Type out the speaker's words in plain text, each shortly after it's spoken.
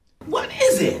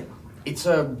it? It's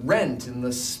a rent in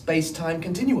the space-time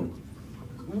continuum.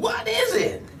 What is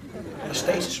it? A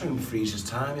stasis room freezes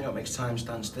time, it makes time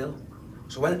stand still.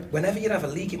 So whenever you have a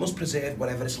leak, it must preserve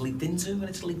whatever it's leaked into, and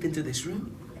it's leaked into this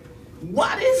room.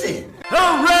 What is it?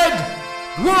 The Red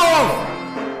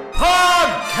Dwarf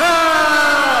Podcast!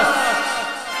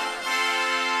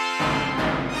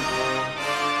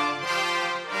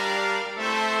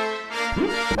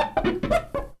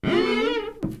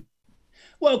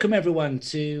 Welcome everyone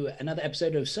to another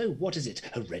episode of So What Is It?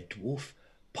 A Red Dwarf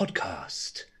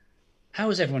Podcast. How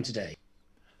is everyone today?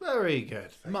 Very good.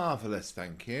 Marvellous,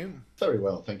 thank you. Very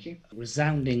well, thank you.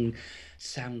 Resounding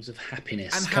sounds of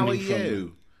happiness. And how are coming from...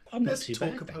 you? I'm not Let's too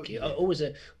talk bad, about thank you.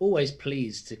 you. Always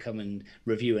pleased to come and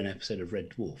review an episode of Red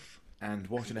Dwarf. And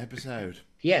what an episode.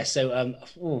 Yeah, so I'm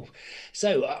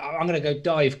going to go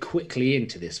dive quickly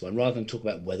into this one rather than talk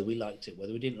about whether we liked it,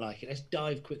 whether we didn't like it. Let's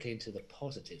dive quickly into the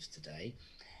positives today.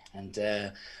 And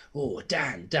Dan,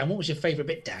 what was your favourite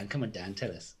bit, Dan? Come on, Dan,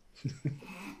 tell us.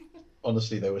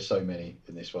 Honestly, there were so many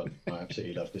in this one. I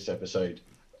absolutely loved this episode.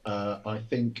 I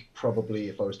think probably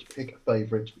if I was to pick a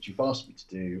favourite, which you've asked me to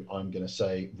do, I'm going to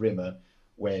say Rimmer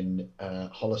when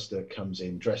Hollister comes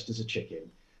in dressed as a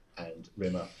chicken and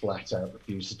Rimmer flat out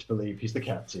refuses to believe he's the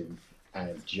captain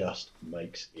and just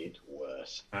makes it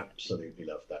worse. Absolutely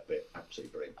loved that bit.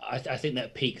 Absolutely brilliant. I think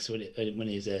that peaks when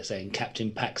he's saying Captain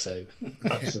Paxo.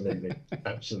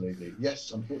 Absolutely.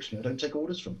 Yes, unfortunately, I don't take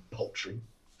orders from poultry.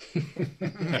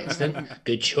 Excellent.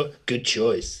 Good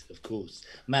choice, of course.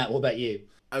 Matt, what about you?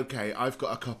 Okay, I've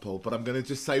got a couple, but I'm going to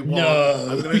just say one.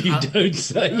 No, don't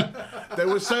say. There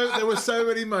were so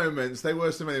many moments. And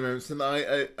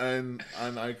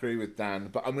I agree with Dan.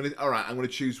 But I'm going to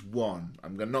choose one.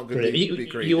 I'm not going to be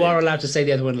greedy. You are allowed to say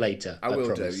the other one later. I will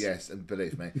promise. do. Yes, and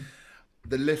believe me,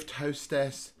 the lift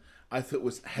hostess I thought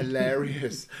was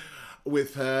hilarious.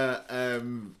 With the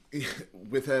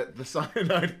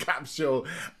cyanide capsule,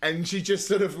 and she just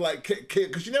sort of like,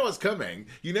 because you know what's coming,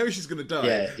 you know she's going to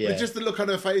die. Yeah. But just the look on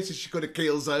her face as she kind of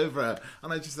keels over,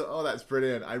 and I just thought, oh, that's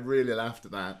brilliant. I really laughed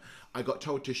at that. I got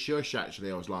told to shush.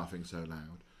 Actually, I was laughing so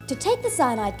loud. To take the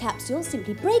cyanide capsule,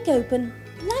 simply break open,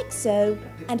 like so,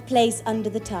 and place under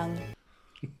the tongue.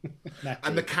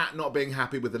 And the cat not being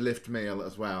happy with the lift meal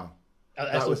as well. Oh,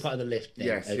 that's all part of the lift then.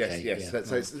 Yes, okay, yes. Yeah.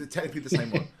 So it's technically the same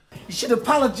one. You should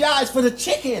apologize for the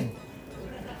chicken.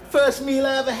 First meal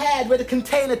I ever had where the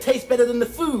container tastes better than the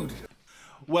food.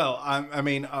 Well,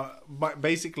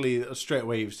 basically, straight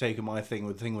away you've taken my thing.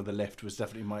 The thing with the lift was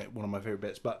definitely one of my favourite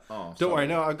bits. But don't worry,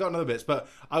 no, I've got another bits. But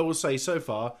I will say, so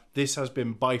far, this has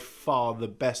been by far the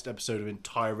best episode of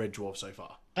entire Red Dwarf so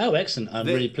far. Oh, excellent! I'm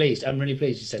really pleased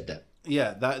you said that.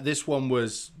 Yeah, this one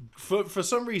was for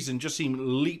some reason just seemed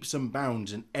leaps and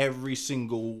bounds in every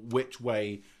single which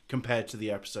way compared to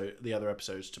the other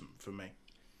episodes for me.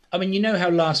 I mean, you know how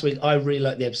last week I really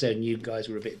liked the episode and you guys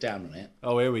were a bit down on it.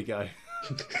 Oh, here we go.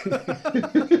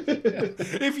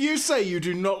 If you say you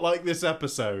do not like this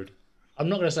episode, I'm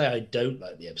not going to say I don't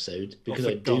like the episode because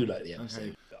I do like the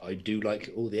episode. Okay. I do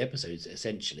like all the episodes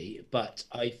essentially, but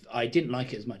I didn't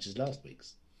like it as much as last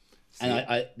week's. And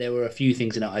I there were a few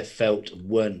things in it I felt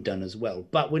weren't done as well.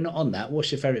 But we're not on that.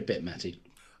 What's your favourite bit, Matty?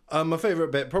 My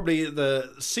favourite bit, probably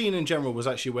the scene in general, was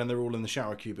actually when they're all in the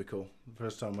shower cubicle. The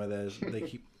first time where they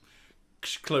keep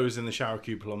closing the shower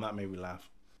cubicle, and that made me laugh.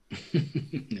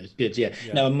 It was good, yeah.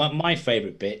 No, my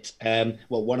favourite bit,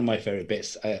 one of my favourite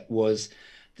bits was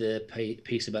the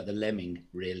piece about the lemming,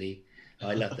 really.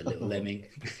 I love the little lemming.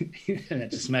 And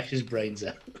had to smash his brains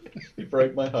out. You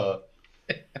broke my heart.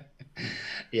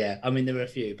 Yeah, I mean, there were a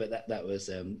few, but that was,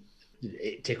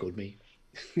 it tickled me.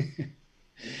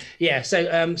 Yeah,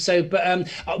 but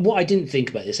what I didn't think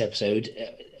about this episode,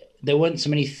 there weren't so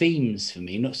many themes for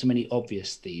me, not so many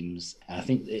obvious themes. I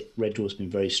think that Red Dwarf's been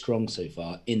very strong so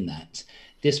far in that.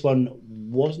 This one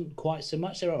wasn't quite so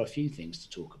much. There are a few things to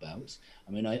talk about.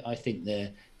 I mean, I think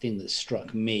the thing that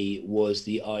struck me was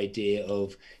the idea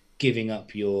of giving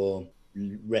up your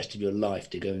rest of your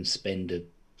life to go and spend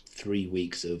 3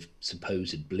 weeks of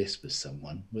supposed bliss with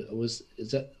someone. Was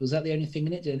that the only thing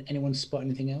in it? Did anyone spot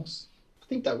anything else? I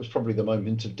think that was probably the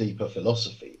moment of deeper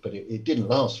philosophy, but it didn't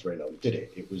last very long, did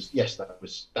it? It was, yes, that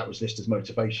was Lister's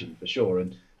motivation for sure,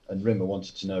 and Rimmer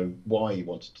wanted to know why he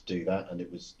wanted to do that, and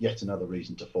it was yet another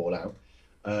reason to fall out.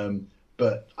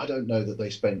 But I don't know that they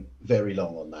spent very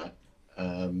long on that.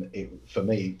 For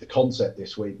me, the concept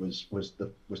this week was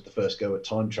the first go at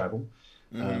time travel.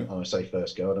 And I say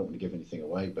first go, I don't want to give anything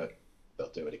away, but they'll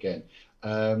do it again.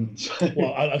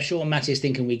 Well, I'm sure Matt is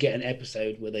thinking we get an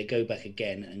episode where they go back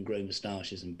again and grow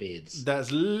moustaches and beards.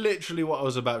 That's literally what I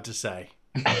was about to say.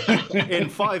 In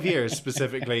 5 years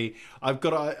specifically,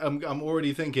 I'm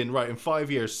already thinking, right, in 5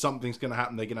 years something's going to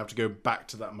happen. They're going to have to go back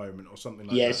to that moment or something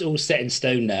like that. Yeah, it's all set in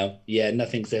stone now. Yeah,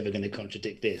 nothing's ever going to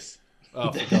contradict this.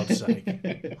 Oh, for God's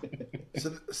sake!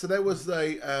 So there was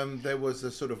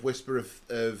a sort of whisper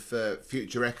of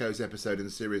Future Echoes episode in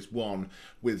series 1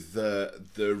 with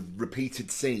the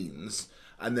repeated scenes.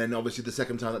 And then obviously the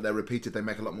second time that they're repeated, they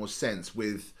make a lot more sense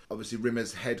with obviously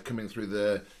Rimmer's head coming through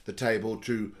the table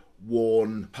to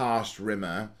warn past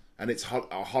Rimmer, and it's a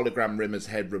hologram Rimmer's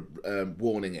head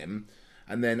warning him.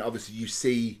 And then obviously you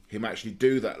see him actually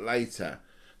do that later.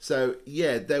 So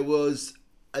yeah, there was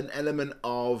an element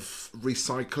of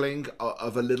recycling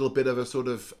of a little bit of a sort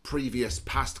of previous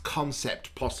past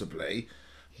concept possibly.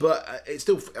 But it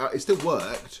still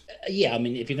worked. Yeah, I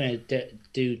mean, if you're going to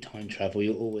do time travel,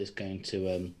 you're always going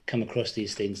to come across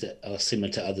these things that are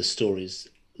similar to other stories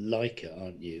like it,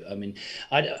 aren't you? I mean,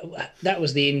 that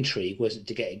was the intrigue, wasn't it,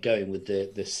 to get it going with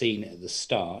the scene at the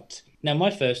start. Now, my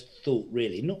first thought,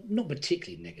 really, not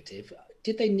particularly negative.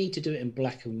 Did they need to do it in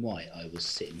black and white? I was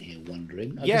sitting here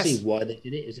wondering. I can see why they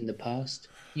did it. It was in the past.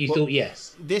 You thought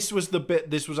yes. This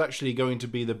was actually going to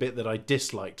be the bit that I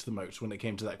disliked the most when it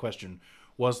came to that question.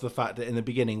 Was the fact that in the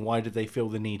beginning, why did they feel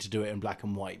the need to do it in black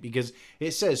and white? Because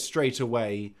it says straight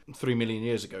away 3 million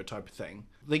years ago type of thing.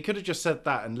 They could have just said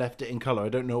that and left it in colour. I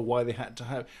don't know why they had to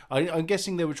have... I'm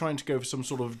guessing they were trying to go for some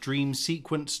sort of dream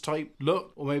sequence type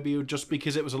look, or maybe just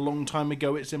because it was a long time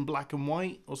ago it's in black and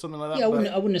white or something like that. Yeah, I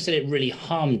wouldn't have said it really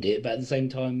harmed it, but at the same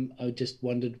time, I just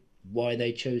wondered why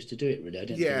they chose to do it, really. I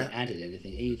don't think it added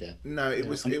anything either. No, it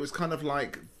was kind of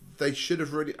like they should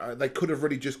have really... they could have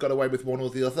really just got away with one or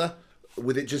the other,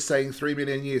 with it just saying 3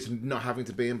 million years and not having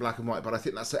to be in black and white. But I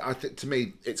think to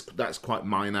me that's quite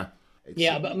minor.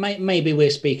 But maybe we're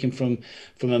speaking from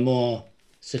a more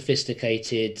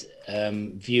sophisticated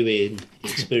viewing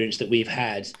experience that we've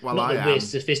had. Well, not that we're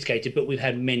sophisticated, but we've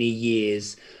had many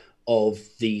years of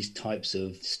these types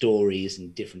of stories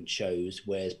and different shows,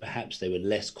 whereas perhaps they were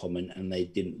less common and they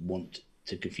didn't want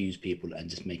to confuse people and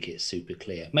just make it super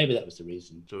clear. Maybe that was the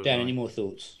reason. Dan, any more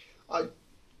thoughts? I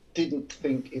didn't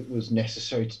think it was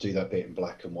necessary to do that bit in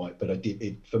black and white, but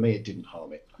for me it didn't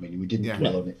harm it. I mean, we didn't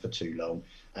dwell on it for too long,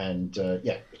 and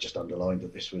it just underlined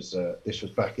that this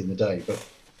was back in the day. But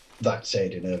that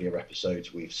said, in earlier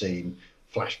episodes we've seen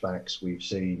flashbacks, we've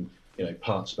seen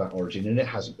parts about Origin, and it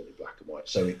hasn't been in black and white,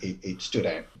 so it stood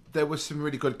out. There was some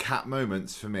really good cat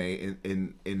moments for me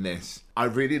in this. I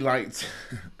really liked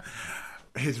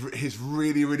his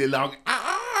really, really long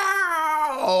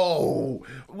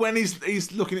when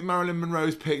he's looking at Marilyn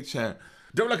Monroe's picture.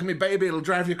 Don't look at me, baby, it'll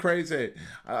drive you crazy.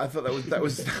 I thought that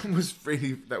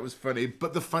was funny.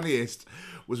 But the funniest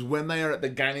was when they are at the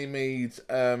Ganymede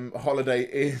Holiday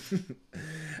Inn,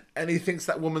 and he thinks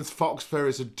that woman's fox fur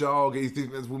is a dog. He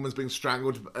thinks that woman's being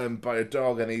strangled by a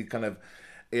dog, and he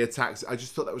attacks. I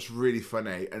just thought that was really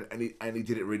funny, and he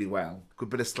did it really well. Good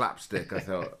bit of slapstick, I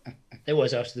thought. There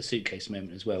was after the suitcase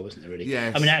moment as well, wasn't there? Really?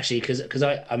 Yes. I mean, actually, because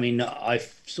I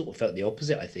sort of felt the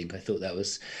opposite. I thought that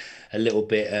was a little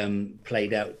bit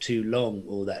played out too long,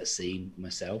 all that scene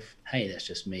myself. Hey, that's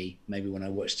just me. Maybe when I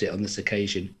watched it on this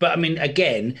occasion. But I mean,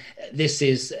 again, this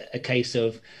is a case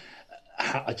of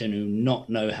I don't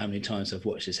know how many times I've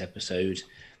watched this episode.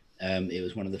 It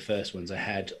was one of the first ones I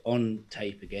had on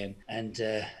tape again, and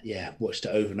watched it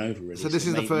over and over. Really. So this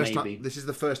is the first time. This is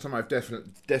the first time I've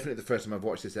definitely the first time I've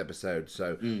watched this episode.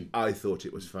 So I thought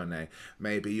it was funny.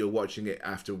 Maybe you're watching it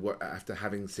after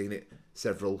having seen it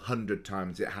several hundred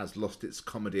times. It has lost its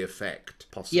comedy effect.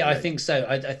 Possibly. Yeah, I think so.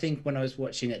 I think when I was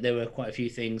watching it, there were quite a few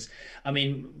things. I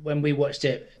mean, when we watched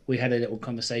it, we had a little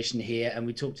conversation here, and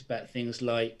we talked about things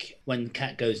like when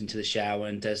Cat goes into the shower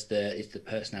and does it's the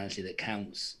personality that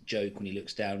counts joke when he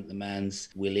looks down at the man's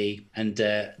willy, and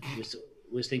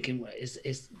was thinking,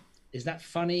 is that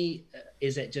funny?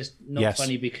 Is it just not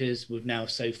funny because we're now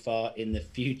so far in the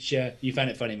future? You found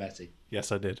it funny, Matty?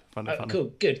 Yes, I did. Found it funny.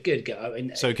 Cool, good. I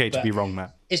mean, it's okay to be wrong,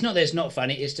 Matt. It's not that it's not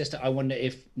funny. It's just that I wonder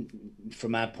if,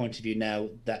 from our point of view now,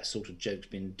 that sort of joke's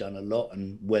been done a lot,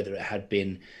 and whether it had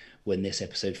been when this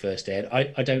episode first aired,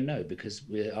 I don't know, because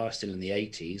we are still in the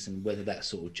 80s, and whether that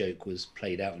sort of joke was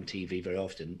played out on TV very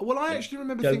often. Well, I actually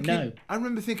remember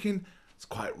thinking it's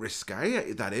quite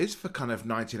risque, that is, for kind of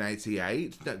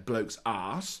 1988, that bloke's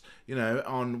arse,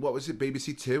 on, what was it,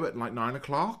 BBC Two at like 9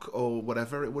 o'clock or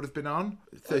whatever it would have been on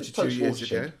 32 years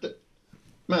ago.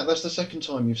 Matt, that's the second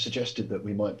time you've suggested that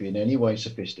we might be in any way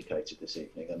sophisticated this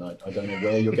evening, and I don't know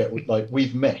where you'll get, like,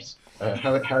 we've met.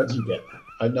 How do you get that?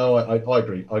 I know, I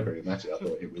agree with Matty. I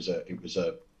thought it was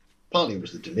partly it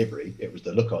was the delivery, it was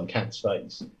the look on Cat's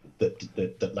face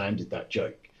that landed that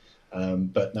joke.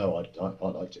 But no, I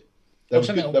liked it. There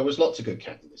was lots of good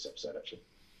cat in this episode, actually.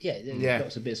 Yeah,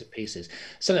 lots of bits and pieces.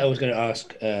 Something I was going to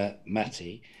ask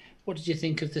Matty, what did you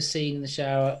think of the scene in the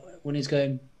shower when he's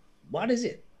going, what is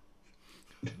it?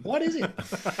 What is it?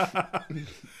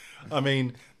 I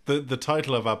mean, the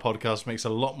title of our podcast makes a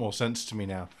lot more sense to me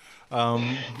now. Well,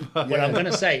 I'm going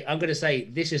to say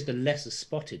this is the lesser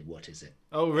spotted. What is it?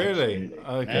 Oh, really?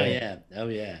 Okay. Oh,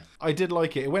 yeah. I did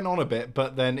like it. It went on a bit,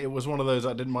 but then it was one of those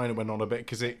I didn't mind it went on a bit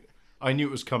because I knew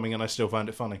it was coming and I still found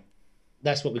it funny.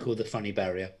 That's what we call the funny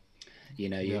barrier. You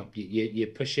know, you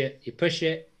push it,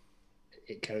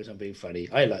 it carries on being funny.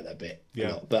 I like that bit a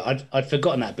lot, but I'd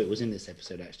forgotten that bit was in this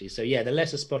episode actually. So yeah, the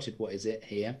lesser spotted what is it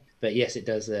here, but yes, it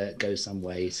does go some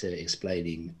way to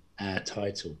explaining our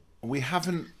title. We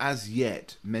haven't as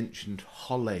yet mentioned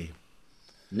Holly.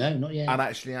 No, not yet. And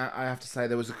actually, I have to say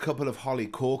there was a couple of Holly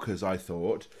corkers I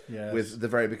thought with the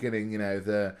very beginning. You know,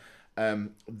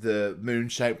 the moon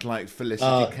shaped like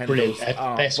Felicity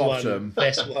Kendall's bottom.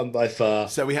 Best one by far.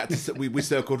 So we had to we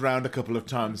circled round a couple of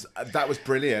times. That was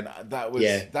brilliant. That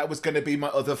was going to be my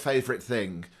other favourite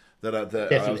thing that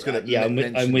I was going to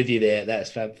mention. I'm with you there.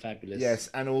 That's fabulous. Yes,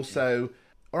 and also,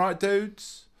 all right,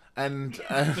 dudes. And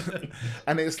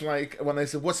it's like when they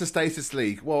said, "What's a stasis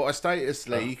leak?" Well, a stasis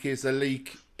leak is a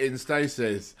leak in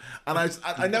stasis. And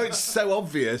I know it's so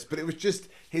obvious, but it was just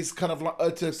his kind of like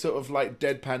utter sort of like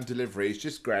deadpan delivery. It's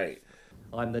just great.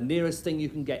 I'm the nearest thing you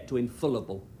can get to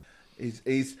infullable.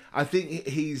 I think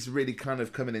he's really kind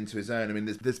of coming into his own. I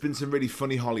mean, there's been some really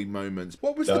funny Holly moments.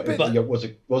 What was the bit? It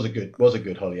was a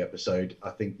good Holly episode.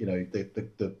 I think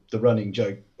the running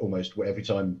joke almost every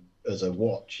time. As a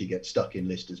watch, he gets stuck in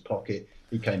Lister's pocket.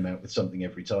 He came out with something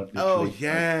every time. Oh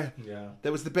yeah.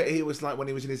 There was the bit he was like when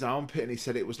he was in his armpit, and he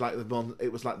said it was like the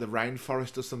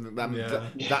rainforest or something.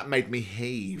 That made me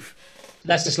heave.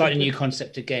 That's a slightly new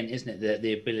concept again, isn't it?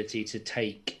 The ability to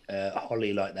take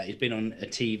Holly like that. He's been on a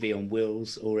TV on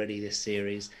wheels already this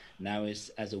series. Now is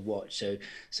as a watch. So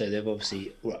they've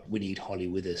obviously we need Holly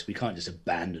with us. We can't just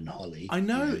abandon Holly. I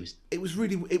know. It was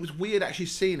weird actually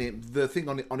seeing it. The thing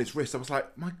on his wrist. I was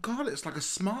like, my God, it looks like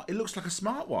a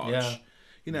smartwatch. Yeah.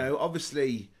 You know,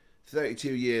 obviously,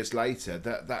 32 years later,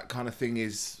 that kind of thing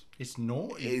is. It's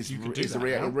not. Is a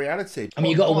reality. I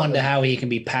mean, you've got to wonder how he can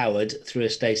be powered through a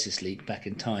stasis leak back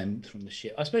in time from the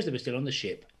ship. I suppose they were still on the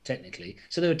ship, technically.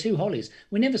 So there were two Hollys.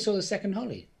 We never saw the second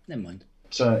Holly. Never mind.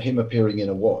 So him appearing in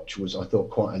a watch was, I thought,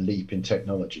 quite a leap in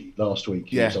technology. Last week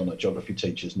he was on a geography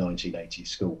teacher's 1980s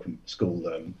school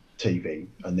TV,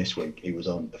 and this week he was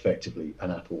on effectively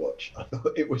an Apple Watch. I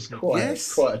thought it was quite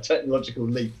a technological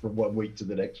leap from one week to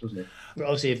the next, wasn't it? But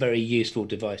obviously a very useful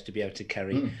device to be able to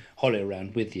carry Holly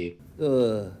around with you.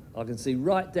 I can see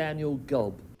right down your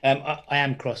gob. I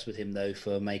am cross with him though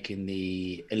for making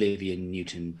the Olivia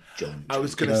Newton-John. I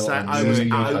was going to say.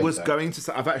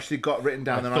 I've actually got written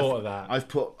down. I thought of that.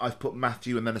 I've put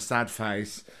Matthew and then a sad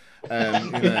face.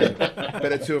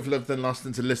 Better to have loved than lost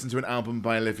than to listen to an album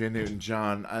by Olivia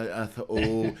Newton-John. I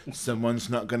thought, someone's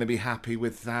not going to be happy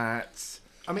with that.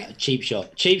 I mean, cheap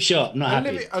shot. Not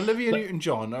happy. Olivia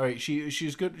Newton-John. All right,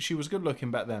 she's good. She was good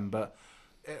looking back then, but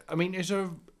I mean, is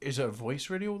her voice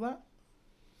really all that?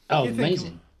 Oh,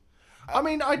 amazing. I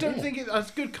mean, I don't think it's a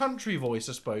good country voice,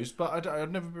 I suppose, but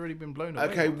I've never really been blown away.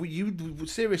 Okay, well, you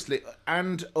seriously,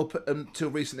 and up until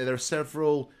recently, there are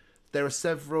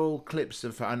several clips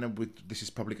of. I know this is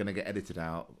probably going to get edited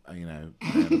out, you know.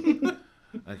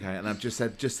 Okay, and I've just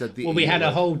said the. Well, we had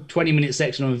a whole 20-minute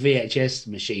section on VHS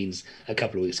machines a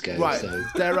couple of weeks ago. Right, so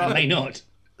there may not.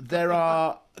 There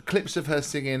are clips of her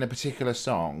singing a particular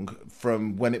song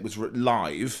from when it was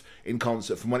live in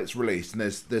concert, from when it's released, and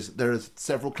there are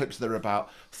several clips that are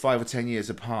about 5 or 10 years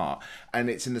apart,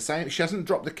 and it's in the same. She hasn't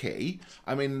dropped the key.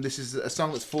 I mean, this is a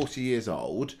song that's 40 years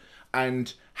old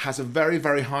and has a very,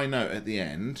 very high note at the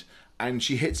end, and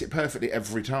she hits it perfectly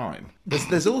every time.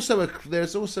 There's also a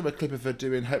clip of her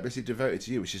doing "Hopelessly Devoted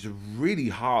to You," which is a really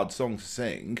hard song to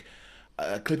sing.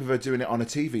 A clip of her doing it on a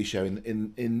TV show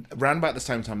in around about the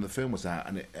same time the film was out,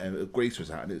 and Grease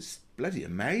was out, and it's bloody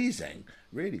amazing,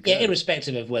 really good. Yeah,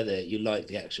 irrespective of whether you like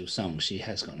the actual song, she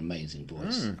has got an amazing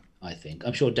voice. I think.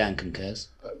 I'm sure Dan concurs.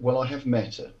 Well, I have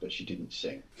met her, but she didn't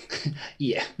sing.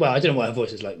 Yeah, well, I don't know what her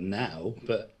voice is like now,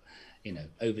 but you know,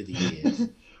 over the years.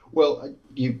 Well,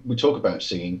 we talk about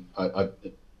singing,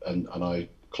 and I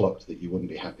clocked that you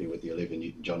wouldn't be happy with the Olivia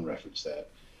Newton-John reference there,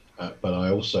 but I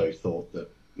also thought that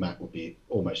Matt would be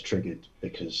almost triggered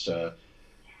because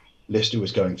Lister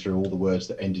was going through all the words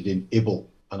that ended in ibble,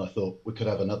 And I thought we could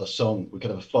have another song. We could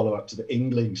have a follow-up to the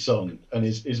Ingling song. And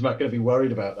is Matt going to be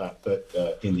worried about that?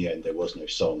 But in the end, there was no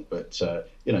song. But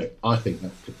I think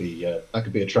that could be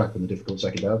a track on the Difficult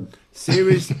Second album.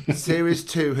 Series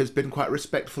 2 has been quite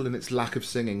respectful in its lack of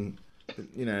singing.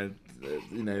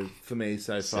 For me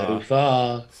so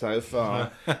far. So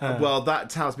far. Well, that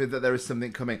tells me that there is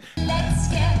something coming. Let's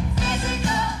get physical.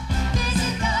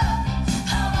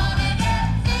 I wanna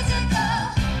get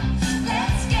physical.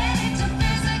 Let's get into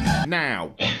physical.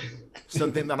 Now,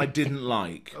 something that I didn't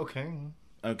like.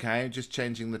 Okay, just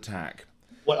changing the tack.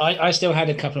 Well, I still had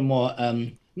a couple more,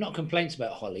 not complaints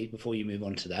about Holly before you move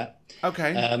on to that.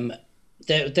 Okay.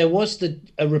 There was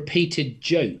a repeated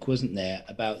joke, wasn't there,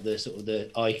 about the sort of the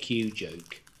IQ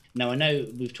joke. Now, I know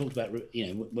we've talked about,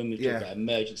 when we've talked about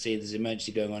emergency, there's an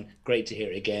emergency going on. Great to hear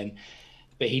it again.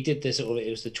 But he did this sort of, it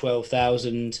was the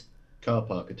 12,000... Car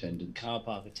park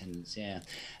attendance, yeah.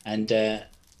 And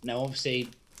now, obviously,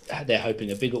 they're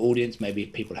hoping a bigger audience. Maybe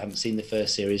people haven't seen the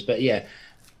first series. But, yeah,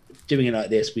 doing it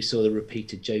like this, we saw the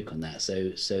repeated joke on that.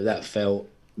 So that felt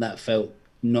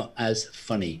not as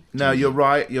funny. No, you're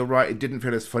right. It didn't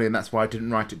feel as funny, and that's why I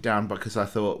didn't write it down, because I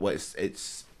thought, well,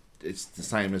 it's the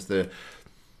same as the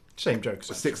same jokes.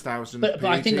 6,000. But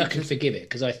I think I can forgive it,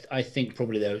 because I think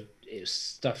probably it was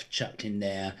stuff chucked in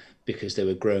there because they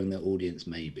were growing their audience.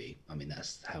 Maybe. I mean,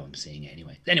 that's how I'm seeing it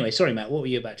anyway. Anyway, sorry, Matt. What were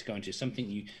you about to go into? Something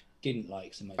you didn't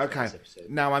like so much. Okay. This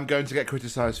episode. Now I'm going to get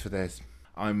criticised for this.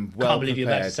 I'm well can't believe prepared.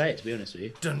 you're about to say it, to be honest with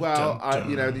you.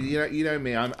 You know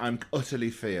me. I'm utterly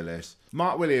fearless.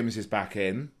 Mark Williams is back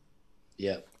in.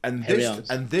 Yeah. And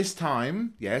this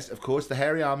time, yes, of course, the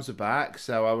hairy arms are back.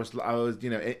 So I was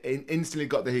instantly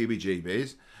got the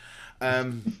heebie-jeebies.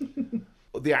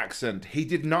 The accent. He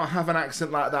did not have an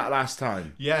accent like that last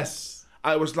time. Yes.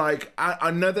 I was like,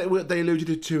 I know that they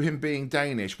alluded to him being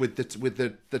Danish with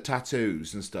the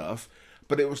tattoos and stuff,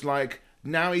 but it was like,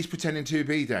 now he's pretending to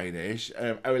be Danish,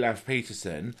 Olaf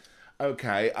Peterson.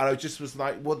 Okay, and I just was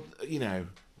like, what's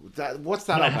that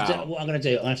about? What I'm going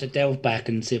to do, I have to delve back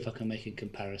and see if I can make a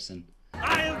comparison.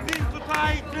 I have been to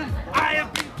Titan, I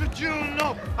have been to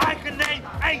Juno. I can name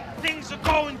 8 things that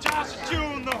go in jars of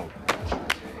Juno.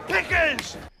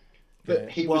 Pickers! But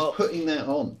he was putting that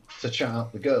on to chat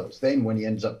up the girls. Then when he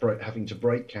ends up having to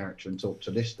break character and talk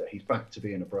to Lister, he's back to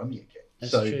being a Brummy again.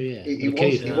 That's so true, yeah. He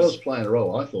was playing a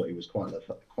role. I thought he was quite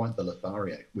the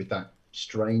Lothario with that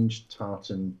strange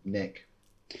tartan neck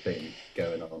thing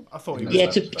going on. I thought he was.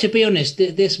 Yeah, to be honest,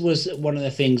 this was one of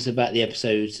the things about the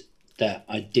episodes that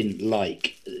I didn't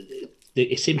like.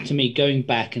 It seemed to me going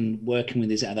back and working with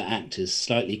these other actors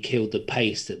slightly killed the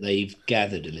pace that they've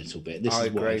gathered a little bit. This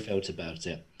is what I felt about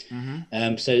it.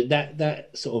 Mm-hmm. So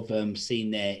that sort of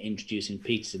scene there introducing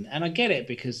Peterson, and I get it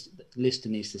because Lister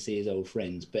needs to see his old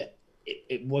friends, but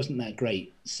it wasn't that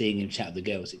great seeing him chat with the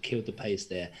girls. It killed the pace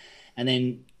there. And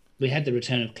then we had the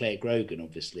return of Claire Grogan,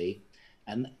 obviously,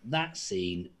 and that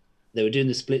scene, they were doing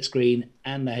the split screen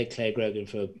and they had Claire Grogan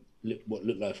for what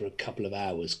looked like for a couple of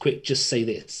hours. Quick, just say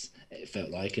this, it felt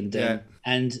like. And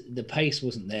the pace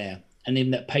wasn't there. And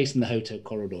even that pace in the hotel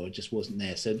corridor just wasn't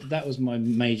there. So that was my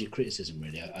major criticism,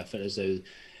 really. I felt as though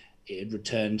it had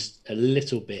returned a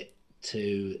little bit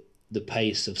to the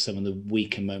pace of some of the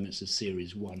weaker moments of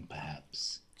Series 1,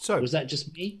 perhaps. So was that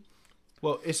just me?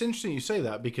 Well, it's interesting you say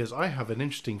that, because I have an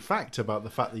interesting fact about the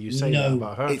fact that you say that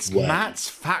about her. It's Matt's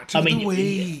fact of the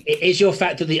week. Is your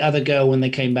fact that the other girl, when they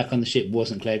came back on the ship,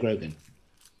 wasn't Claire Grogan?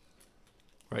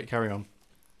 Right, carry on.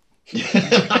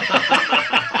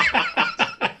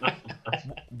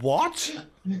 What?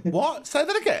 Say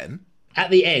that again.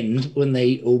 At the end, when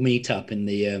they all meet up in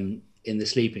the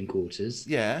sleeping quarters,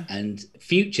 and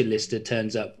future Lister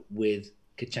turns up with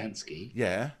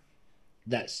Kachansky,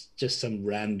 that's just some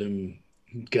random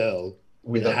girl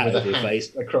with a hat over her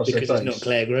face across because her it's face. not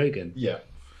Claire Grogan. Yeah.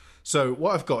 So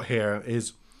what I've got here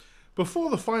is, before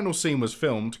the final scene was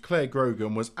filmed, Claire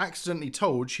Grogan was accidentally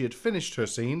told she had finished her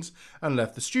scenes and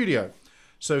left the studio.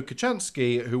 So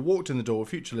Kachansky, who walked in the door with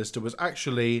future Lister, was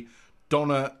actually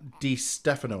Donna Di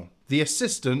Stefano, the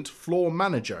assistant floor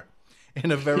manager,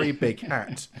 in a very big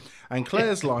hat. And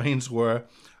Claire's lines were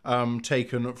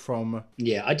taken from...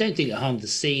 Yeah, I don't think it harmed the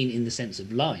scene in the sense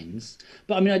of lines.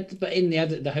 But I mean, but in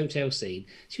the hotel scene,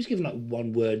 she was given like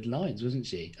one-word lines, wasn't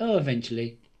she? Oh,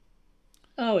 eventually.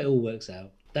 Oh, it all works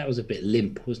out. That was a bit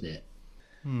limp, wasn't it?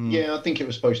 Yeah, I think it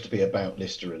was supposed to be about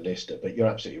Lister and Lister, but you're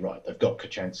absolutely right. They've got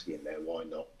Kachansky in there. Why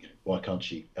not? Why can't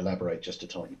she elaborate just a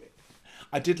tiny bit?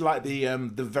 I did like the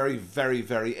very, very,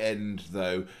 very end,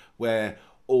 though, where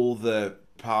all the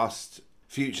past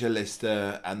future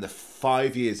Lister and the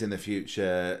 5 years in the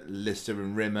future Lister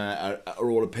and Rimmer are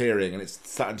all appearing, and it's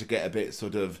starting to get a bit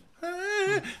sort of...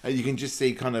 And you can just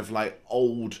see kind of like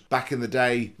old, back in the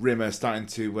day, Rimmer starting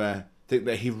to think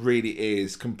that he really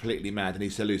is completely mad and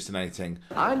he's hallucinating.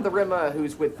 I'm the Rimmer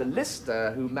who's with the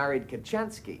Lister who married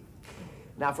Kachansky.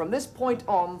 Now, from this point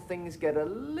on, things get a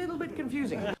little bit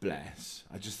confusing. Bless.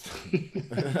 I just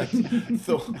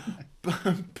thought,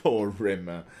 poor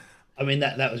Rimmer. I mean,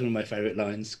 that was one of my favourite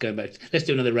lines. Going back, let's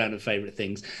do another round of favourite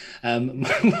things. One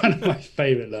of my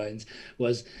favourite lines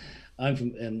was, I'm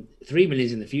from 3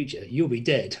 million in the future, you'll be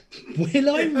dead. Will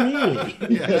I really?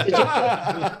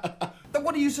 Then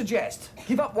what do you suggest?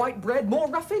 Give up white bread, more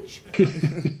roughage?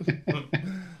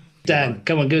 Dan,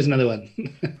 come on, give us another one.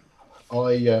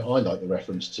 I like the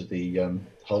reference to the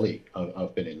Holly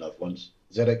I've been in love once.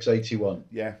 ZX81.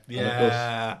 Yeah. And of course,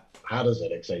 had a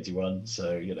ZX81,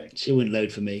 so, you know. She wouldn't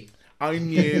load for me. I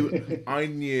knew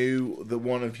that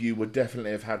one of you would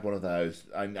definitely have had one of those.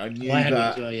 I knew I had that. one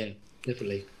as well, yeah,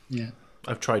 definitely. Yeah.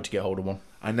 I've tried to get hold of one.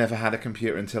 I never had a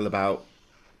computer until about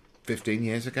 15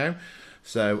 years ago.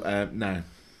 So, no.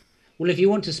 Well, if you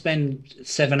want to spend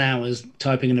 7 hours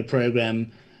typing in a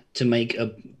program to make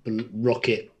a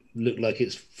rocket look like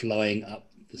it's flying up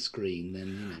the screen,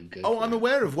 then go. Oh, I'm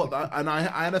aware of what that. And I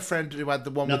had a friend who had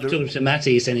the one Not with the. talking to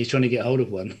Matty, saying he's trying to get hold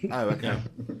of one. Oh, okay.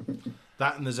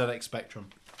 That and the ZX Spectrum.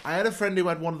 I had a friend who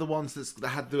had one of the ones that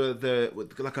had the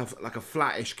like a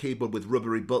flattish keyboard with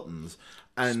rubbery buttons,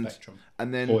 and Spectrum.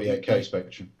 And then 48K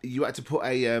Spectrum. You had to put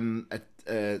a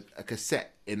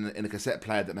cassette in a cassette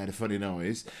player that made a funny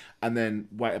noise, and then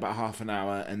wait about half an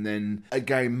hour, and then a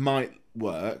game might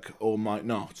work or might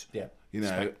not. Yeah. You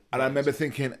know, and I remember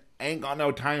thinking, ain't got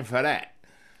no time for that.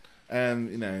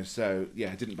 You know, so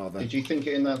yeah, I didn't bother. Did you think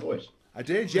it in that voice? I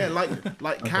did, yeah, like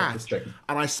Cat. just checking.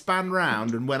 And I span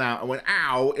round and went out and went,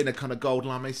 ow, in a kind of gold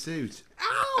lame suit.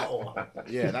 Ow!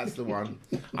 Yeah, that's the one.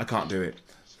 I can't do it.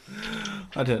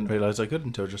 I didn't realise I could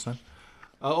until just then.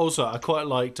 Also, I quite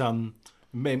liked,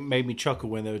 made me chuckle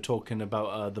when they were talking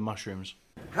about the mushrooms.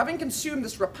 Having consumed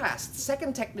this repast,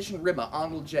 second technician Rimmer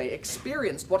Arnold J.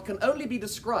 experienced what can only be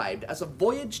described as a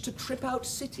voyage to Trip Out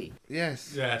City.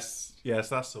 Yes. Yes,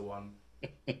 that's the one.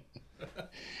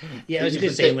 Yeah, I was going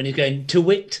to say when he's going to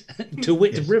wit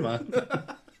Rimmer.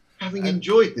 Having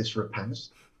enjoyed this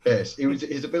repast, yes, it was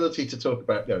his ability to talk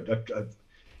about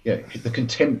the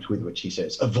contempt with which he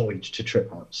says a voyage to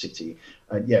Trip Out City,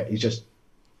 and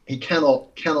he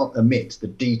cannot omit the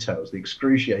details, the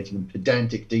excruciating and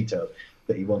pedantic details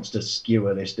that he wants to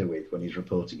skewer Lister with when he's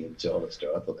reporting him to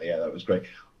Hollister. I thought, that was great.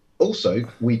 Also,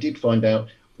 we did find out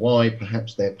why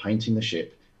perhaps they're painting the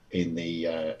ship in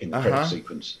the credit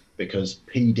sequence, because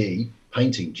PD,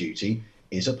 painting duty,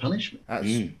 is a punishment.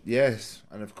 Yes,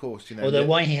 and of course, you know. Although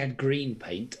why he had green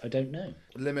paint, I don't know.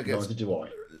 Neither do I.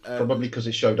 Probably because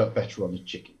it showed up better on the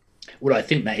chicken. Well, I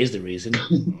think that is the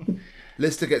reason.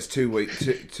 Lister gets 2 weeks,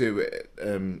 two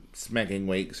smegging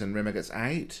weeks, and Rimmer gets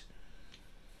 8.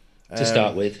 To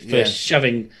start with, for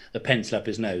shoving a pencil up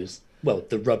his nose. Well,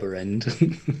 the rubber end.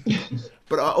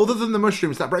 But other than the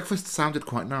mushrooms, that breakfast sounded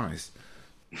quite nice.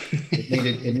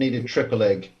 It needed triple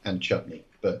egg and chutney,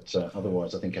 but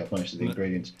otherwise I think I have most of the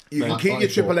ingredients. You can keep your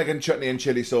triple egg and chutney and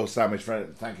chili sauce sandwich.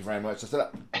 Thank you very much.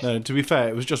 No, to be fair,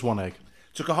 it was just 1 egg.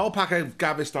 Took a whole pack of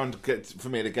Gaviston for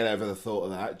me to get over the thought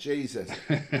of that. Jesus.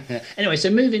 Anyway, so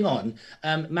moving on,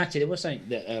 Matty, there was something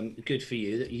that good for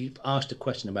you that you asked a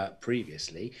question about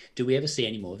previously. Do we ever see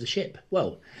any more of the ship?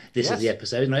 Well, this is the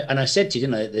episode, and I said to you,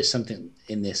 didn't I, that there's something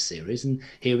in this series, and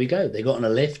here we go. They got on a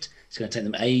lift. It's going to take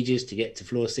them ages to get to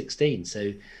floor 16.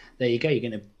 So there you go. You're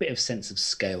getting a bit of sense of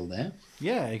scale there.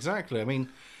 Yeah, exactly. I mean,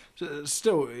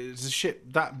 still, it's a ship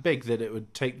that big that it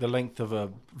would take the length of a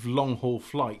long-haul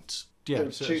flight. Yeah,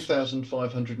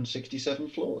 2,567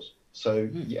 floors. So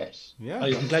yes. Yeah. Oh,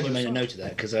 I'm glad you made a note of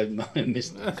that because I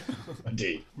missed that. I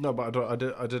did. No, but I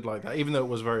did like that, even though it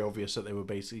was very obvious that they were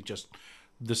basically just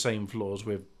the same floors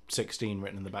with 16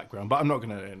 written in the background. But I'm not going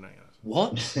to.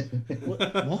 What?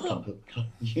 What?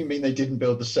 You mean they didn't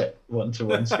build the set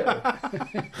 1-to-1 scale?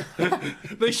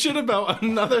 They should have built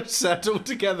another set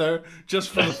altogether just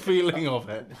for the feeling of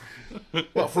it.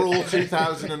 What, for all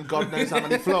 2,000 and God knows how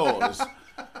many floors?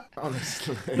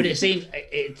 Honestly. But it seemed...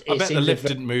 I bet the lift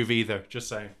didn't move either, just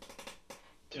saying.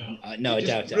 No, I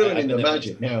doubt it. Ruining the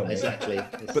magic now. Exactly.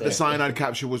 But the cyanide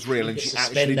capsule was real and she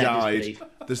actually died.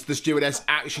 The stewardess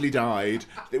actually died.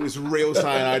 It was a real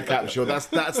cyanide capsule. That's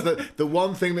the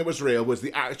one thing that was real was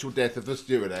the actual death of the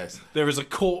stewardess. There is a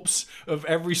corpse of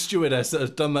every stewardess that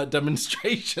has done that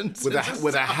demonstration.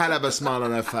 With a hell of a smile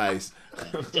on her face.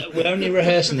 We're only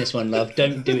rehearsing this one, love.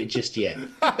 Don't do it just yet.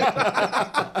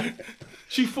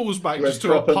 She falls back just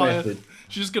to a pile.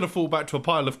 She's just going to fall back to a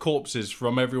pile of corpses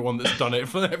from everyone that's done it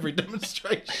for every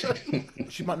demonstration.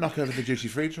 She might knock over the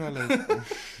duty-free trolley.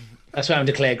 That's why I'm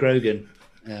Claire Grogan.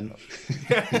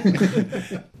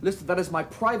 Listen, that is my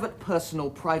private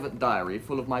diary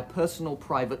full of my personal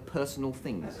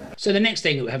things. So the next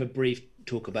thing that we'll have a brief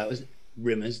talk about is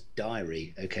Rimmer's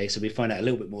diary. Okay, so we find out a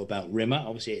little bit more about Rimmer.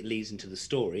 Obviously, it leads into the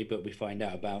story, but we find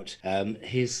out about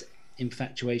his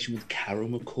infatuation with Carol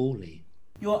Macaulay.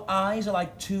 Your eyes are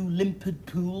like two limpid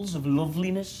pools of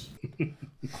loveliness.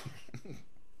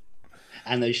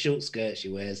 And those short skirts she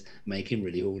wears make him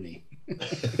really horny.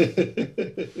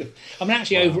 I mean,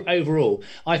 actually, overall,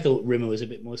 I thought Rimmer was a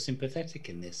bit more sympathetic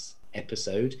in this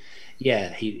episode.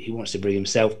 Yeah, he wants to bring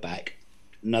himself back.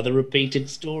 Another repeated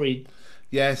story.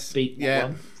 Yes.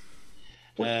 Yeah.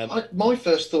 My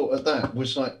first thought at that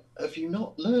was like, have you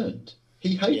not learned?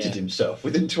 He hated himself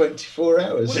within 24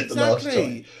 hours at the last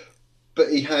time. But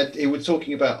he was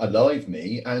talking about Alive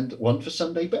Me and One for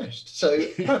Sunday Best. So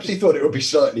perhaps he thought it would be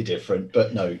slightly different,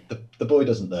 but no, the boy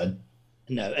doesn't learn.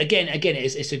 No, again,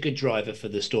 it's a good driver for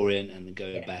the story and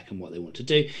going back and what they want to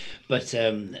do. But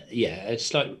a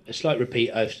slight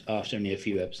repeat after only a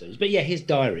few episodes. But yeah, his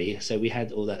diary. So we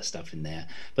had all that stuff in there.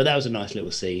 But that was a nice little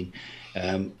scene.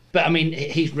 But I mean,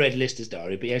 he's read Lister's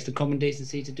diary, but he has the common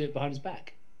decency to do it behind his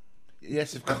back.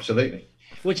 Yes, of course. Absolutely.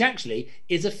 Which actually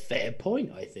is a fair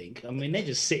point, I think. I mean, they're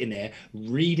just sitting there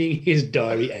reading his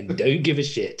diary and don't give a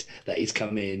shit that he's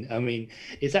come in. I mean,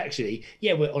 it's actually,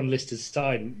 we're on Lister's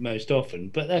side most often,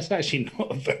 but that's actually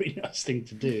not a very nice thing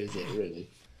to do, is it, really?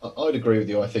 I'd agree with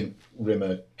you. I think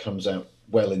Rimmer comes out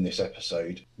well in this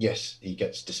episode. Yes, he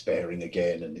gets despairing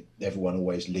again, and everyone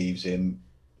always leaves him.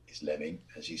 He's lemming,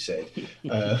 as you said.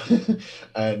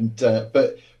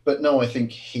 But no, I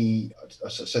think I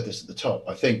said this at the top,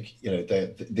 I think,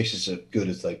 this is as good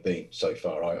as they've been so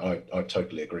far. I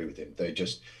totally agree with him. They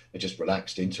just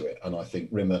relaxed into it. And I think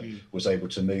Rimmer was able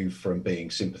to move from being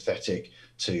sympathetic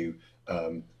to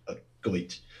a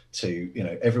goit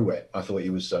to, everywhere. I thought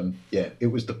he was,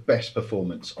 it was the best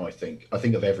performance, I think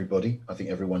of everybody. I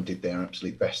think everyone did their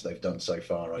absolute best they've done so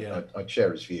far. I'd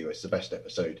share his view. It's the best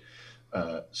episode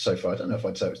so far. I don't know if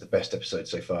I'd say it was the best episode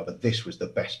so far, but this was the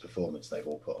best performance they've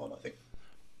all put on, I think.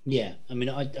 Yeah, I mean,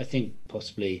 I think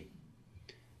possibly,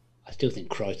 I still think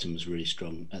Crichton was really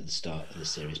strong at the start of the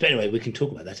series. But anyway, we can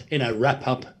talk about that in a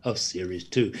wrap-up of Series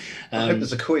 2. I hope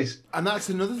there's a quiz. And that's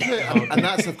another thing. And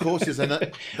that's, of course, is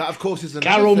another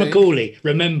Carol thing. Macaulay.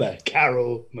 Remember,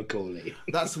 Carol Macaulay.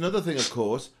 That's another thing, of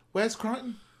course. Where's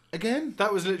Crichton? Again?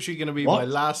 That was literally going to be my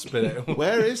last bit.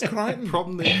 Where is Crichton?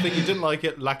 Problem the thing you didn't like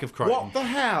it, lack of Crichton. What the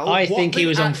hell? I think he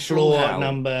was on floor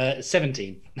number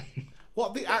 17.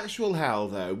 What the actual hell,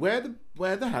 though?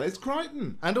 Where the hell is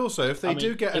Crichton? And also, if they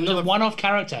do get it another was a one-off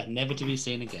character, never to be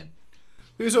seen again.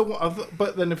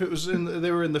 But then if it was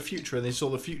they were in the future and they saw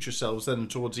the future selves, then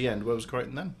towards the end, where was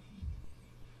Crichton then?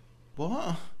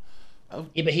 What? Oh.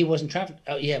 Yeah, but he wasn't travelling.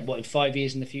 Oh, yeah, what, in 5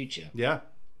 years in the future? Yeah.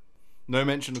 No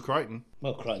mention of Crichton.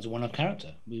 Well, Crichton's a one-off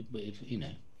character. We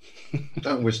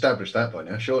Don't we establish that by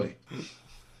now, surely?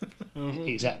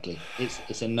 Exactly.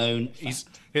 It's a known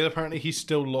fact. Apparently he's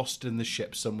still lost in the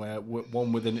ship somewhere,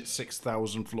 one within its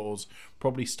 6,000 floors,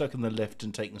 probably stuck in the lift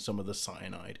and taking some of the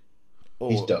cyanide.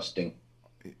 He's dusting.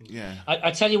 Yeah.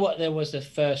 I tell you what, there was the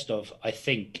first of, I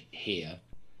think, here,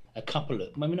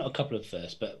 maybe not a couple of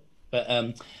first, but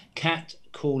Kat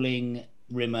calling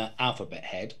Rimmer Alphabet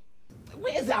Head.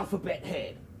 Where's Alphabet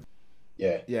Head?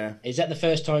 Yeah. Is that the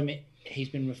first time he's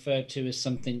been referred to as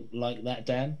something like that,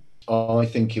 Dan? I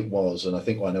think it was, and I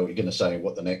think I know what you're going to say.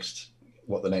 What the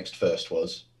next first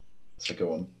was. So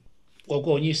go on. Well,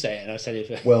 go on. You say it, and I'll tell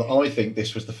you. Well, I think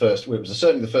this was the first. Well, it was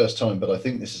certainly the first time, but I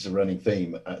think this is a running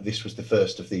theme. This was the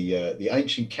first of the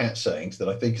ancient cat sayings that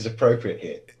I think is appropriate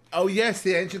here. Oh yes,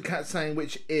 the ancient cat saying,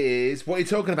 which is what are you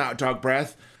talking about, dog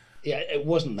breath? Yeah, it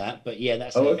wasn't that, but yeah,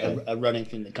 that's a running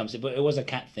thing that comes in. But it was a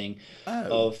cat thing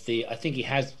I think he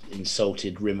has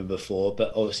insulted Rimmer before,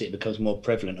 but obviously it becomes more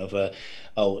prevalent of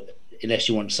unless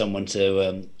you want someone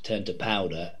to turn to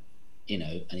powder, and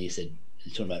he's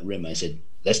talking about Rimmer, he said,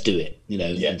 let's do it,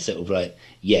 and sort of like,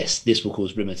 yes, this will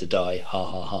cause Rimmer to die, ha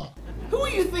ha ha. Who are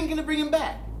you thinking of bringing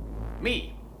back?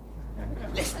 Me.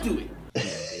 Let's do it.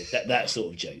 That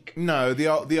sort of joke. No,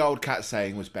 the old cat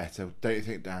saying was better, don't you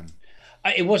think, Dan?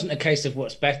 It wasn't a case of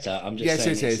what's better. I'm just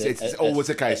saying. Yes, it is. It's always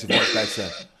a case of what's better.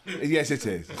 Yes, it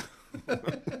is.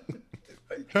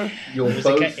 You're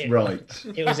both right.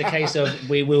 It was a case of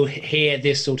we will hear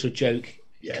this sort of joke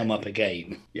come up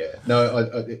again. Yeah.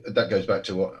 No, that goes back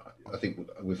to what I think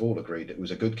we've all agreed. It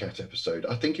was a good cat episode.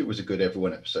 I think it was a good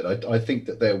everyone episode. I think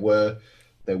that there were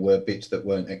bits that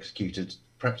weren't executed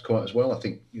perhaps quite as well. I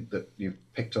think that you've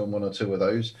picked on one or two of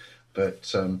those,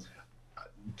 but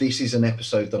this is an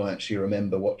episode that I actually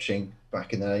remember watching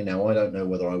back in the day. Now, I don't know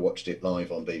whether I watched it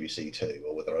live on BBC Two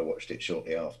or whether I watched it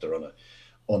shortly after on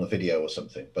a video or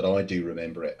something, but I do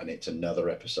remember it, and it's another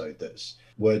episode that's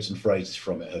words and phrases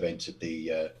from it have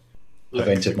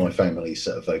entered my family's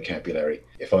sort of vocabulary.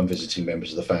 If I'm visiting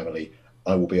members of the family,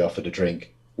 I will be offered a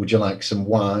drink. Would you like some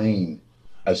wine?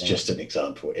 As just an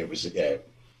example, it was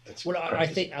I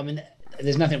think, I mean,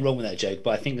 there's nothing wrong with that joke, but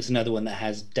I think there's another one that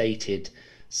has dated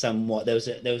somewhat. There was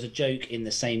a joke in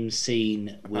the same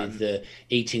scene with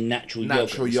eating natural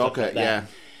yogurt, yeah,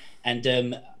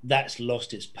 and that's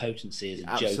lost its potency as a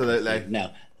joke. Absolutely.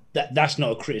 Now, that's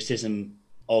not a criticism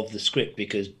of the script,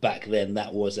 because back then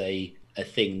that was a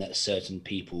thing that certain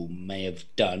people may have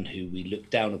done who we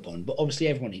look down upon. But obviously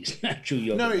everyone eats natural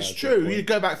yogurt. No, it's true. You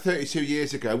go back 32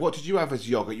 years ago, what did you have as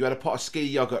yogurt? You had a pot of ski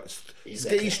yogurt,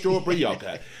 ski strawberry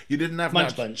yogurt. You didn't have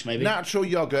Munch Bunch, maybe. Natural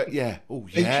yogurt, yeah. Oh,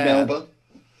 Peach yeah. Melba.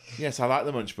 Yes, I like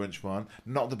the Munch Bunch one,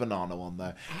 not the banana one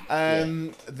though.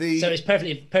 So it's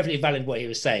perfectly valid what he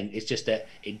was saying. It's just that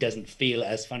it doesn't feel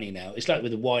as funny now. It's like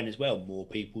with the wine as well. More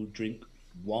people drink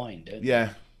wine, don't they?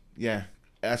 Yeah.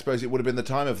 I suppose it would have been the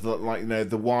time of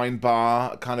the wine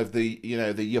bar, kind of the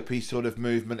the yuppie sort of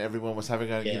movement. Everyone was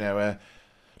having a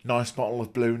nice bottle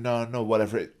of Blue Nun or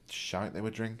whatever shite they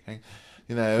were drinking.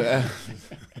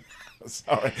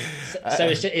 Sorry. So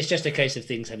it's just a case of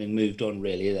things having moved on,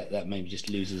 really. That maybe just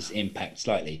loses impact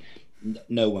slightly.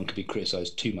 No one could be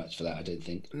criticised too much for that, I don't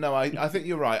think. No, I think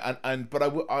you're right, but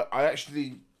I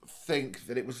actually think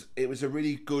that it was a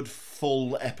really good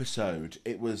full episode.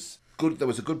 It was good. There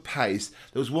was a good pace.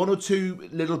 There was one or two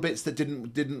little bits that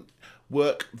didn't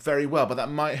work very well, but that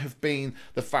might have been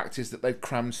the fact is that they've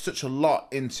crammed such a lot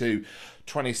into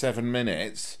 27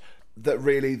 minutes that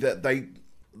really that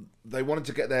they wanted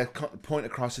to get their point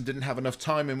across and didn't have enough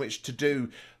time in which to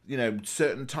do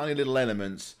certain tiny little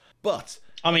elements. But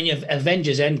I mean,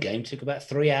 Avengers Endgame took about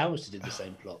 3 hours to do the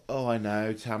same plot. Oh, I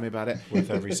know. Tell me about it.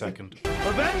 With every second.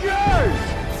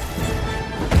 Avengers!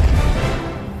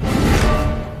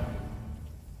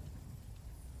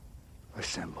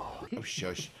 Assemble. Oh,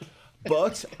 shush.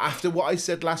 But after what I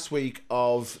said last week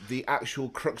of the actual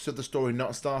crux of the story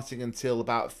not starting until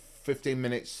about 15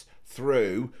 minutes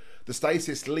through, the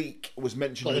stasis leak was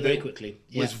mentioned very quickly.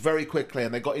 Was very quickly,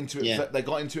 and they got into it. Yeah. They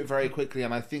got into it very quickly,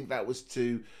 and I think that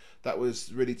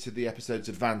was really to the episode's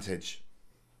advantage.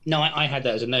 No, I had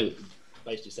that as a note,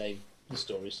 basically saying the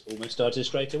stories almost started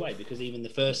straight away, because even the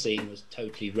first scene was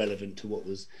totally relevant to what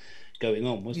was going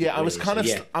on, wasn't it? Yeah, I was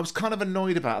kind of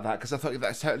annoyed about that, because I thought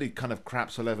that totally kind of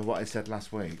craps all over what I said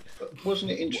last week.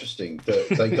 Wasn't it interesting that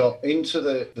they got into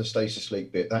the stasis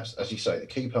leak bit? That's, as you say, the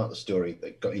key part of the story.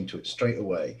 They got into it straight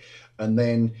away, and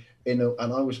then and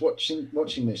I was watching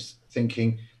this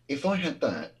thinking, if I had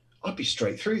that, I'd be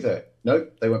straight through there. No,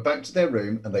 they went back to their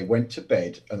room and they went to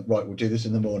bed and right, we'll do this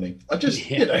in the morning. I just,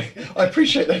 I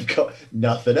appreciate they've got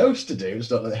nothing else to do. It's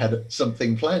not that they had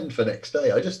something planned for next day.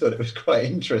 I just thought it was quite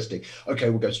interesting. Okay,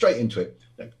 we'll go straight into it.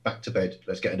 No, back to bed.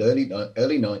 Let's get an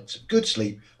early night, some good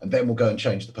sleep, and then we'll go and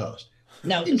change the past.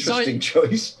 Now, interesting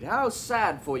choice. How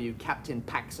sad for you, Captain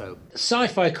Paxo.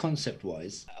 Sci-fi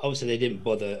concept-wise, obviously they didn't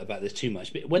bother about this too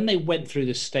much, but when they went through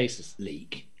the stasis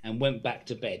leak and went back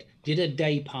to bed, did a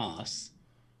day pass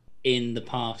in the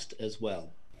past as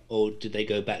well? Or did they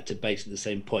go back to basically the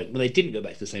same point? Well, they didn't go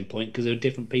back to the same point because there were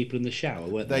different people in the shower,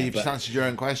 weren't there? You've answered your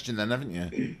own question then, haven't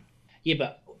you? Yeah,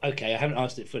 but, okay, I haven't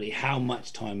asked it fully. How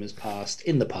much time has passed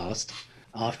in the past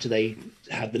after they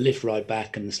had the lift ride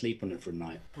back and the sleep on it for a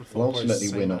night? Well, ultimately,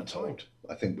 we're not told.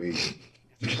 I think we...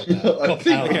 I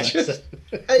think it's just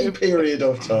a period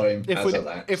of time.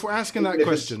 If we're asking that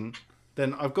question,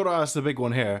 then I've got to ask the big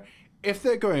one here. If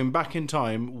they're going back in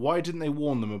time, why didn't they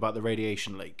warn them about the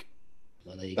radiation leak?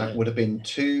 Well, that would have been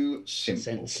too simple.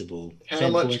 Sensible. How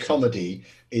much comedy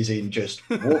is in just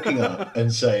walking up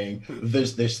and saying,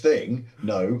 there's this thing?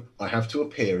 No, I have to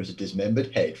appear as a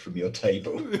dismembered head from your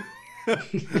table.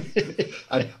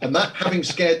 and that having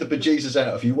scared the bejesus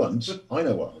out of you once, I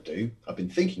know what I'll do. I've been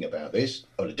thinking about this.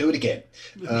 I'll do it again.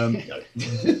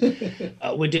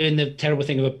 We're doing the terrible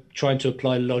thing of trying to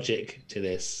apply logic to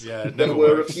this. Yeah, there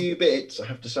were a few bits, I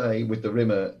have to say, with the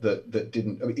Rimmer that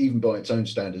didn't, I mean, even by its own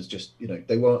standards, just,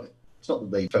 they weren't. It's not that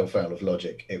they fell foul of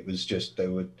logic. It was just they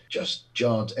were just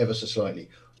jarred ever so slightly.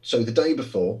 So the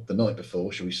night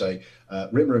before, shall we say,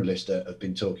 Rimmer and Lister have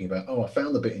been talking about, I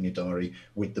found the bit in your diary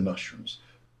with the mushrooms.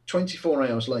 24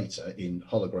 hours later, in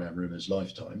hologram Rimmer's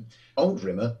lifetime, old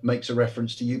Rimmer makes a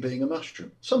reference to you being a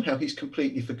mushroom. Somehow he's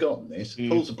completely forgotten this,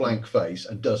 pulls a blank face,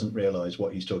 and doesn't realise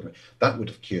what he's talking about. That would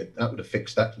have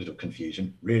fixed that little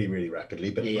confusion really, really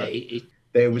rapidly. But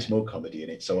there was more comedy in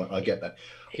it, so I get that.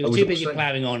 He was too busy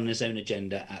ploughing on his own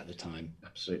agenda at the time.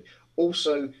 Absolutely.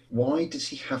 Also, why does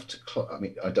he have to? I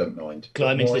mean, I don't mind.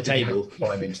 Climb into the table.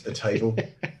 Climb into the table,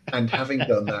 and having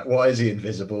done that, why is he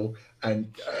invisible?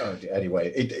 And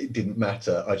anyway, it didn't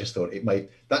matter. I just thought it made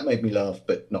me laugh,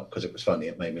 but not because it was funny.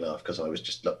 It made me laugh because I was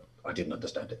just I didn't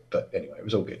understand it. But anyway, it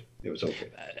was all good.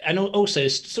 And also,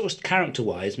 sort of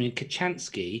character-wise, I mean,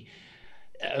 Kachansky,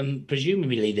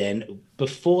 presumably then,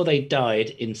 before they died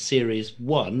in series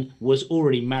 1, was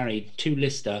already married to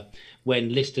Lister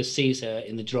when Lister sees her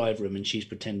in the drive room and she's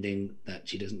pretending that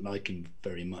she doesn't like him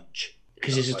very much.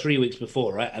 Because this is 3 weeks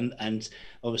before, right? And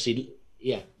obviously,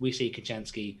 we see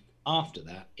Kachansky after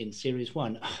that in series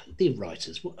 1. The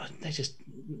writers, they just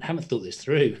haven't thought this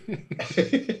through.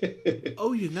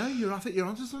 Oh, I think you're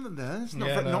onto something there. It's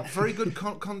not very good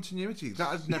continuity. That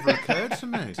has never occurred to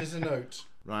me. It is a note.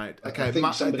 Right. Okay.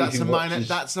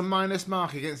 That's a minus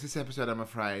mark against this episode, I'm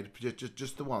afraid.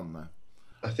 Just the one, though.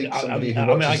 I think somebody who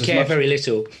watches I care very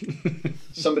little.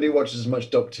 Somebody who watches as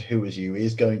much Doctor Who as you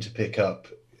is going to pick up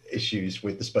issues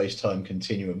with the space-time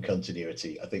continuum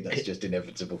continuity. I think that's just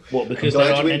inevitable. What, because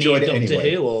there aren't any Doctor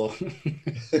Who, or?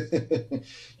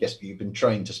 Yes, but you've been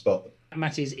trained to spot them.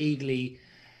 Matty's eagerly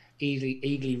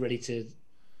ready to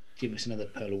give us another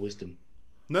pearl of wisdom.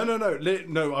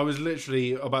 No. I was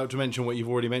literally about to mention what you've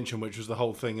already mentioned, which was the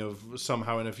whole thing of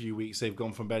somehow in a few weeks they've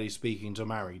gone from barely speaking to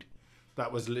married.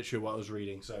 That was literally what I was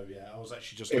reading. So I was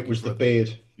actually just. It was the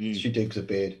beard. She digs a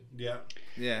beard. Yeah.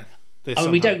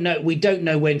 We don't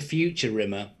know when future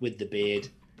Rimmer with the beard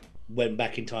went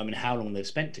back in time and how long they've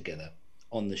spent together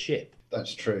on the ship.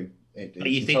 That's true. But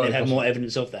you think they'd have more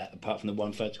evidence of that apart from the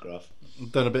one photograph?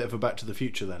 Done a bit of a Back to the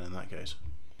Future then in that case.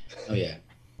 Oh yeah.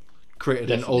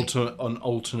 Created an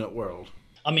alternate world.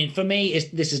 I mean, for me,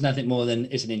 this is nothing more than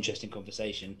it's an interesting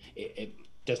conversation. It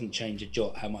doesn't change a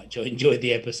jot how much I enjoyed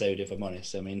the episode, if I'm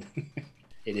honest. I mean,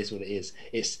 it is what it is.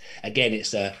 It's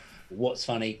what's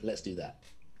funny, let's do that.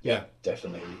 Yeah,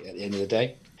 definitely. At the end of the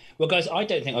day. Well, guys, I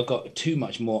don't think I've got too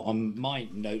much more on my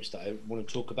notes that I want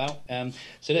to talk about.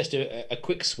 So let's do a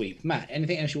quick sweep. Matt,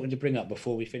 anything else you wanted to bring up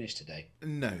before we finish today?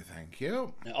 No, thank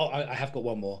you. Oh, I have got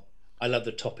one more. I love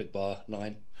the topic bar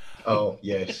line. Oh,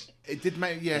 yes. It did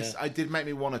make it did make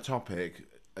me want a topic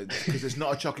because it's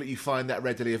not a chocolate you find that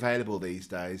readily available these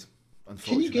days.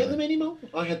 Can you get them anymore?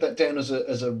 I had that down as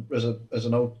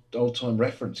an old time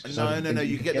reference. No.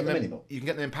 You can get them anymore. You can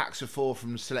get them in packs of 4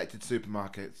 from selected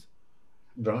supermarkets.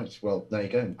 Right. Well, there you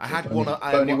go. I had one.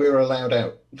 Only we were allowed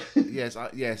out. Yes.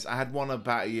 I had one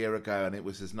about a year ago, and it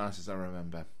was as nice as I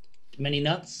remember. Many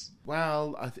nuts?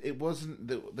 Well, it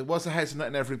wasn't. There was a hazelnut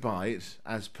in every bite,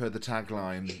 as per the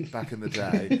tagline back in the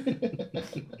day.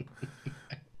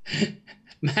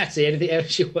 Matty, anything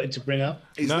else you wanted to bring up?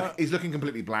 He's looking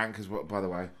completely blank, as well, by the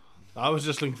way. I was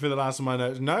just looking through the last of my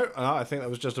notes. No, I think that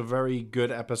was just a very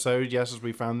good episode. Yes, as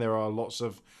we found, there are lots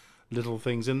of little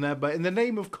things in there, but in the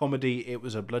name of comedy, it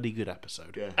was a bloody good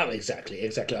episode. Yeah. Oh, exactly.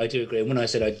 I do agree. And when I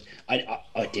said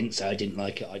I didn't say I didn't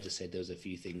like it, I just said there was a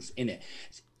few things in it.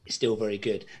 It's still very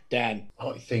good. Dan?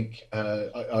 I think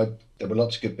there were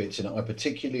lots of good bits in it. I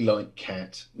particularly like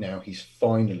Cat. Now he's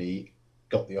finally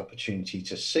got the opportunity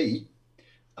to see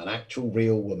an actual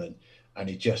real woman, and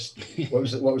he just what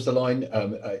was the line?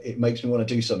 It makes me want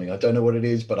to do something. I don't know what it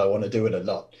is, but I want to do it a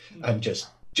lot. And just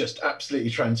absolutely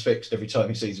transfixed every time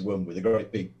he sees a woman with a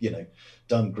great big,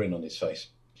 dumb grin on his face.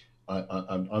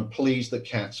 I'm pleased that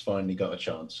Cat's finally got a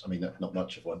chance. I mean, not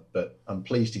much of one, but I'm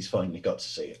pleased he's finally got to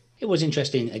see it. It was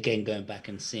interesting, again, going back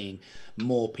and seeing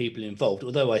more people involved,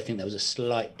 although I think that was a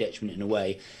slight detriment in a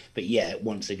way. But yeah,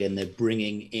 once again, they're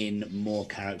bringing in more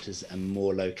characters and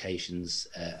more locations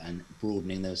and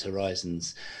broadening those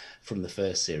horizons from the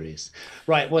first series.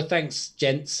 Right, well, thanks,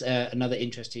 gents. Another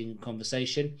interesting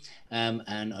conversation.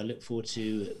 And I look forward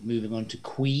to moving on to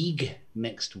Queeg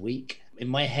next week. In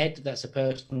my head, that's a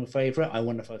personal favourite. I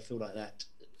wonder if I feel like that.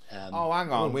 Hang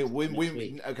on.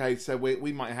 Okay, so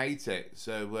we might hate it.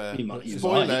 So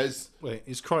spoilers. Wait,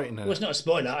 is Crichton in it? Well, it's not a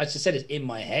spoiler. I just said it's in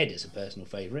my head. It's a personal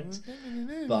favourite,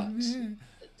 but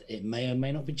it may or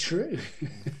may not be true.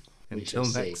 Until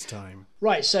next time.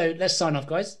 Right. So let's sign off,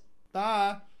 guys.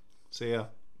 Bye. See ya.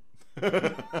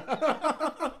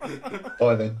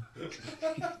 Bye then.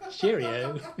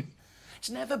 Cheerio. It's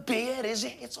never beer, is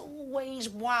it? It's always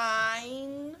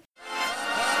wine.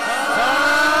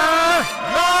 No!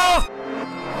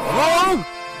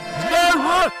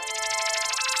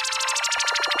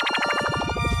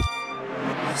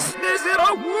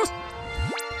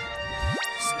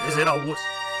 it a wuss?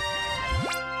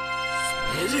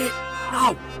 Is it?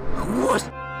 No, a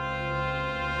wuss.